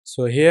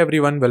So hey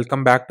everyone,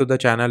 welcome back to the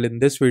channel. In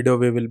this video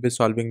we will be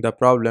solving the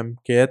problem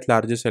kth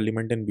largest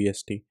element in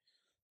BST.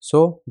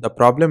 So the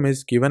problem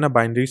is, given a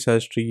binary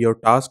search tree, your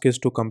task is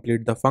to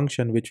complete the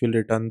function which will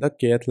return the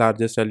kth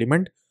largest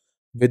element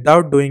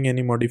without doing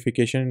any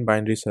modification in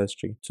binary search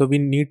tree. So we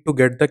need to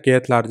get the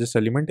kth largest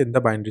element in the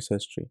binary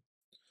search tree.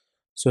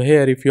 So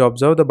here if you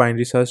observe the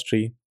binary search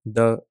tree,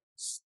 the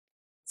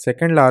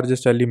second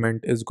largest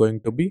element is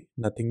going to be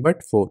nothing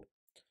but 4.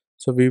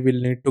 So we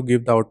will need to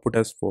give the output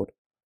as 4.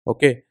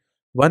 Okay.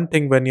 One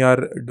thing, when you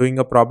are doing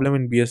a problem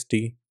in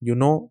BST, you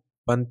know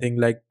one thing,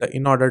 like the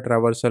in order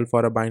traversal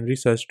for a binary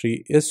search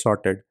tree is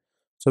sorted.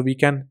 So we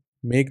can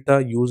make the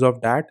use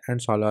of that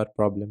and solve our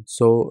problem.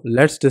 So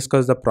let's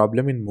discuss the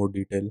problem in more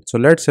detail. So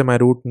let's say my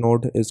root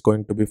node is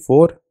going to be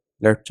 4,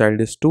 left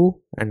child is 2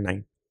 and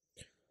 9.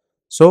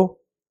 So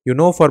you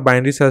know, for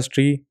binary search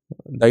tree,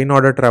 the in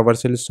order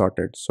traversal is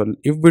sorted. So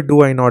if we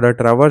do in order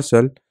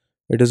traversal,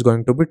 it is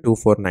going to be 2,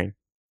 4, 9.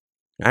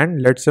 And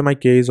let's say my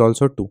k is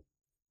also 2.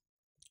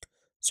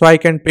 So I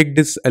can pick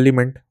this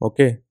element,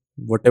 okay,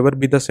 whatever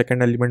be the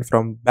second element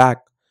from back,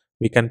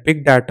 we can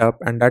pick that up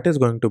and that is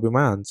going to be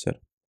my answer.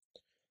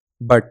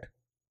 But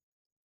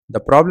the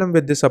problem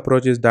with this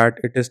approach is that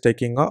it is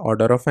taking a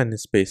order of n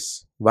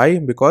space. Why?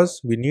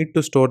 Because we need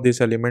to store these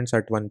elements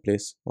at one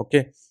place,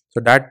 okay. So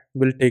that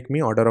will take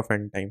me order of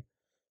n time.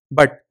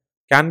 But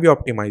can we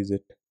optimize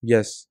it?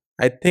 Yes,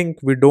 I think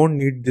we don't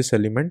need these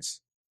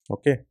elements,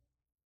 okay.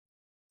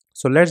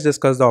 So let's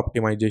discuss the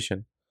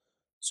optimization.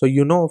 So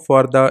you know,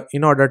 for the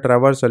in order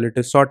traversal it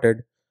is sorted.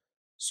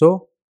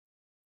 So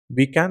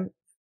we can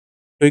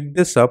tweak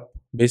this up.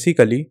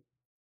 Basically,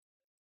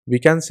 we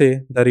can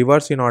say the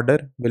reverse in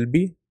order will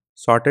be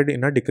sorted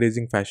in a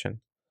decreasing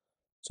fashion.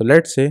 So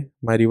let's say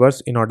my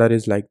reverse in order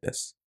is like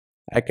this.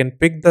 I can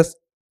pick the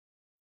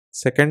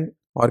second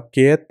or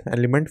kth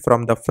element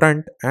from the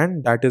front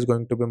and that is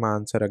going to be my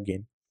answer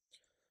again.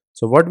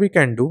 So what we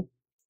can do,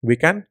 we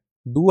can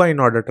do a in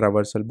order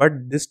traversal, but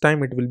this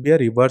time it will be a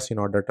reverse in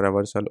order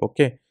traversal,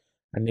 okay.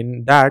 And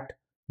in that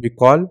we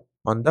call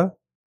on the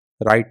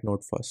right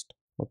node first,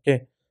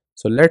 okay.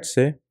 So let's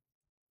say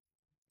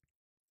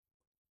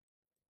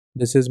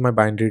this is my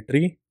binary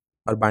tree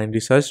or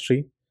binary search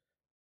tree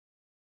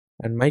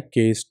and my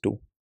k is 2,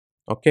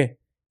 okay.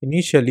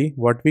 Initially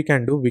what we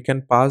can do, we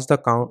can pass the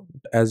count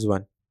as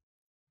 1.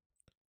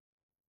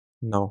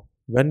 Now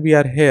when we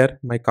are here,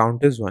 my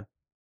count is 1.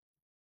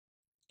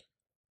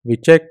 We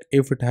check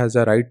if it has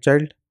a right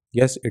child.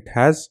 Yes, it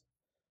has.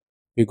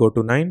 We go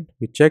to 9,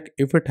 we check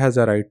if it has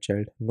a right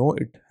child. No,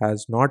 it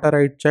has not a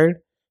right child.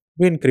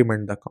 We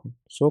increment the count.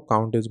 So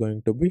count is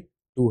going to be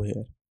 2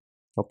 here,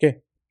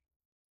 okay.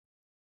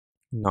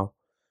 Now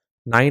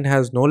 9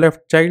 has no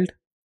left child.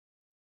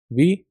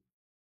 We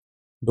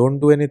don't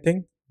do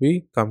anything.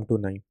 We come to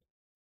 9,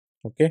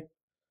 okay.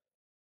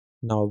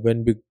 Now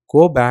when we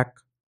go back,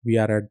 we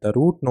are at the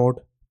root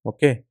node,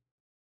 okay.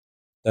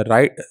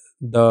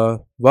 The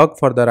work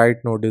for the right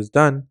node is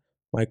done.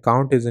 My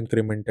count is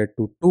incremented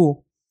to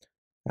 2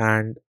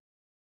 and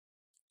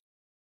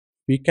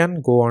we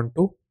can go on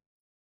to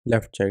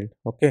left child,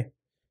 okay.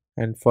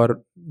 And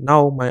for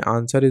now my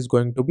answer is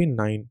going to be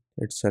 9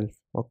 itself,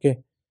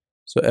 okay.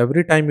 So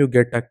every time you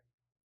get a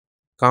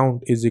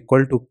count is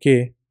equal to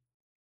k,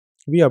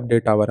 we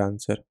update our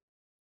answer,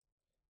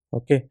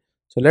 okay.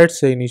 So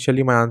let's say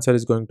initially my answer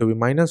is going to be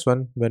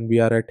 -1. When we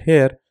are at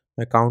here,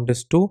 my count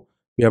is 2,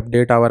 we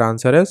update our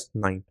answer as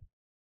 9.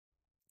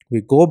 We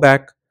go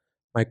back,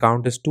 my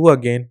count is 2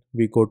 again,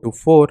 we go to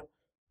 4,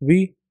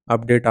 we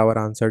update our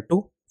answer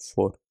to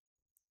 4.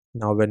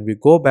 Now when we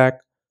go back,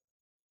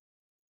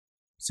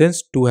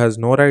 since 2 has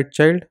no right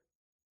child,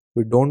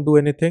 we don't do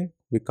anything,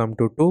 we come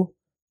to 2,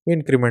 we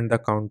increment the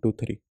count to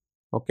 3,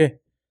 okay.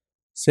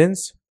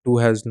 Since 2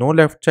 has no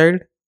left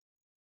child,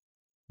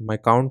 my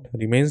count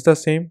remains the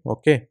same,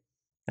 okay.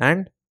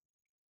 And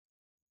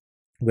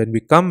when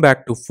we come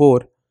back to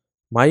 4,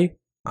 my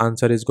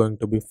answer is going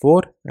to be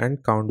 4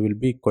 and count will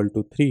be equal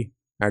to 3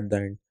 at the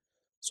end.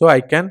 So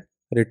I can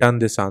return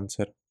this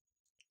answer,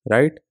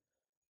 right.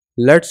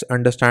 Let's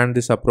understand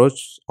this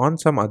approach on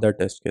some other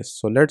test case.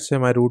 So let's say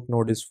my root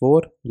node is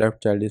 4,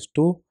 left child is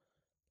 2,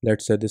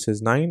 let's say this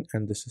is 9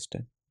 and this is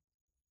 10,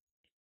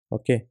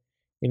 okay.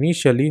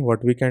 Initially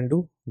what we can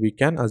do, we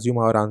can assume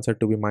our answer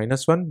to be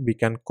 -1. We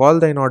can call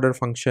the in order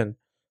function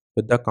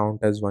with the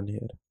count as 1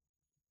 here.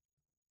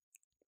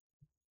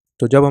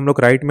 तो जब हम लोग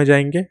right में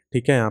जाएंगे,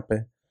 ठीक है, यहाँ पे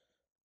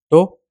तो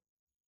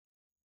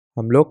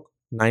हम लोग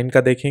 9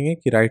 का देखेंगे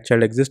कि राइट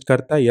चाइल्ड एग्जिस्ट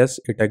करता है. Yes,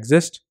 it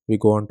exist. We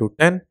go on to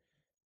 10,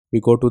 we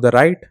go to the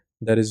right,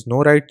 there is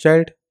no right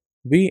child,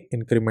 we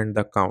increment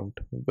the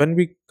count. When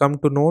we come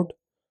to node,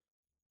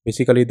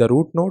 basically the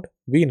root node,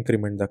 we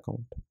increment the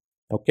count,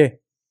 okay.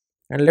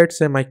 And let's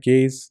say my k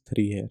is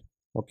 3 here,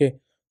 okay.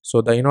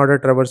 So the in order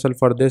traversal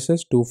for this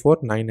is 2, 4,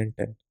 9 and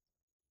 10,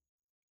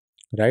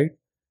 right.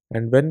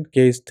 And when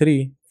k is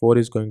 3, 4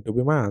 is going to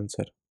be my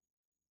answer.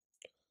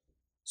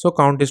 So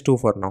count is 2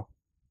 for now.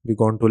 We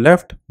go on to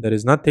left, there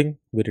is nothing,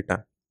 we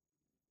return.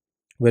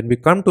 When we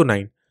come to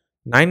 9,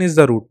 9 is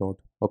the root node,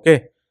 okay.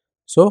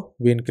 So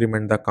we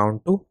increment the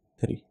count to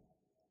 3.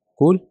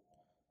 Cool.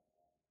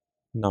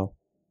 Now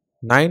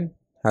 9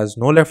 has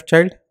no left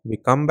child. We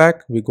come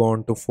back, we go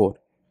on to 4.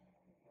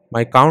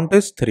 My count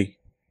is 3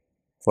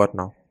 for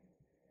now.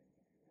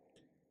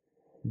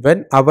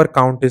 When our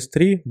count is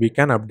 3, we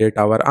can update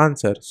our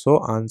answer. So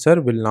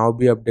answer will now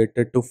be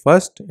updated to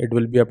first, it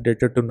will be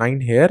updated to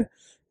 9 here,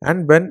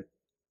 and when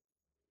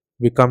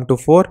we come to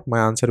 4, my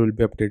answer will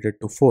be updated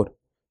to 4.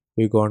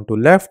 We go on to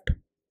left.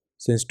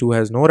 Since 2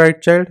 has no right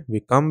child, we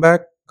come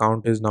back,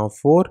 count is now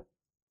 4.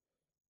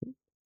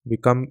 We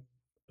come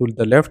to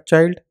the left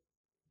child,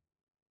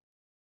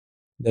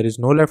 there is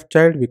no left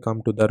child, we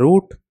come to the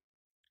root,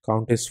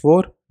 count is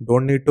 4,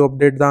 don't need to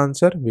update the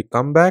answer, we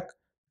come back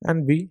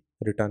and we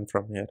return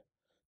from here.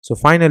 So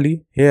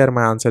finally here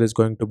my answer is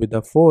going to be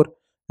the 4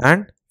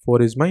 and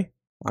 4 is my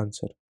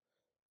answer.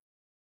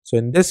 So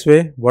in this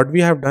way what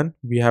we have done,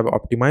 we have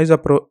optimized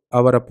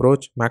our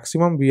approach.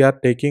 Maximum we are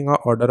taking a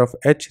order of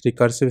h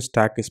recursive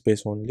stack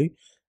space only,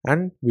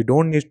 and we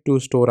don't need to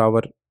store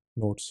our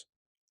nodes.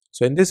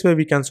 So in this way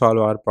we can solve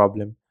our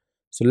problem.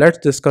 So let's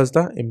discuss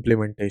the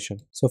implementation.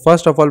 So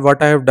first of all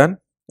what I have done,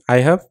 I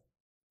have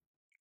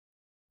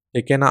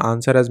taken an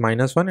answer as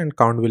 -1 and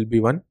count will be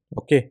 1.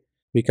 Okay.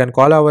 We can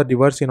call our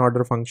reverse in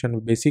order function.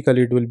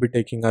 Basically it will be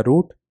taking a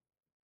root,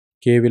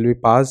 k will be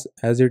passed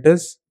as it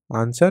is,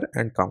 answer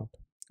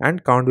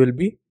and count will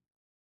be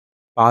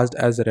passed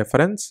as a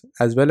reference,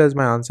 as well as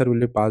my answer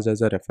will be passed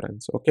as a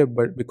reference. Okay,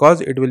 but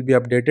because it will be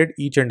updated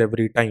each and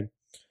every time.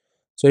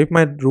 So if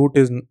my root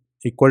is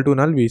equal to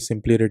null, we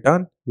simply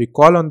return. We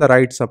call on the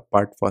right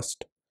subpart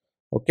first.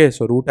 Okay,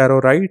 so root arrow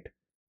right,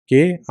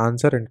 k,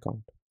 answer and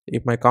count.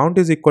 If my count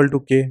is equal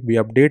to k,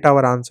 we update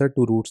our answer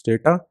to root's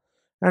data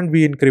and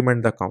we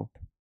increment the count.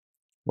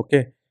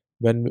 Okay,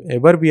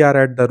 whenever we are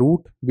at the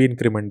root, we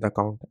increment the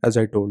count as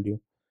I told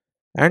you.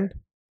 And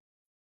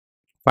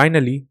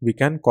finally, we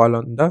can call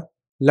on the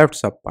left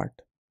subpart.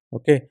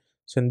 Okay,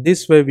 so in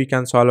this way we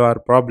can solve our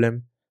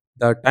problem.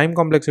 The time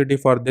complexity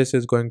for this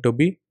is going to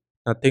be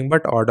nothing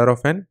but order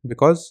of n,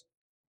 because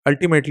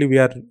ultimately we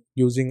are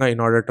using a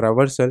in-order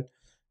traversal,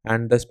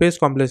 and the space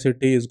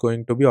complexity is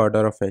going to be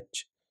order of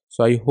h.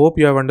 So I hope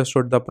you have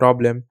understood the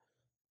problem.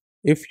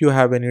 If you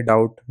have any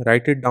doubt,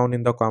 write it down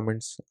in the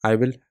comments. I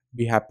will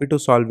be happy to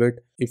solve it.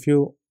 If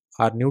you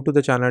are new to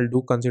the channel,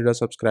 do consider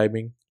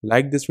subscribing.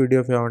 Like this video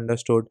if you have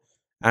understood,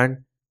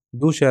 and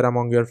do share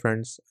among your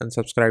friends and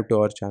subscribe to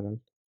our channel.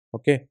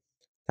 Okay,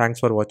 thanks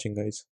for watching guys.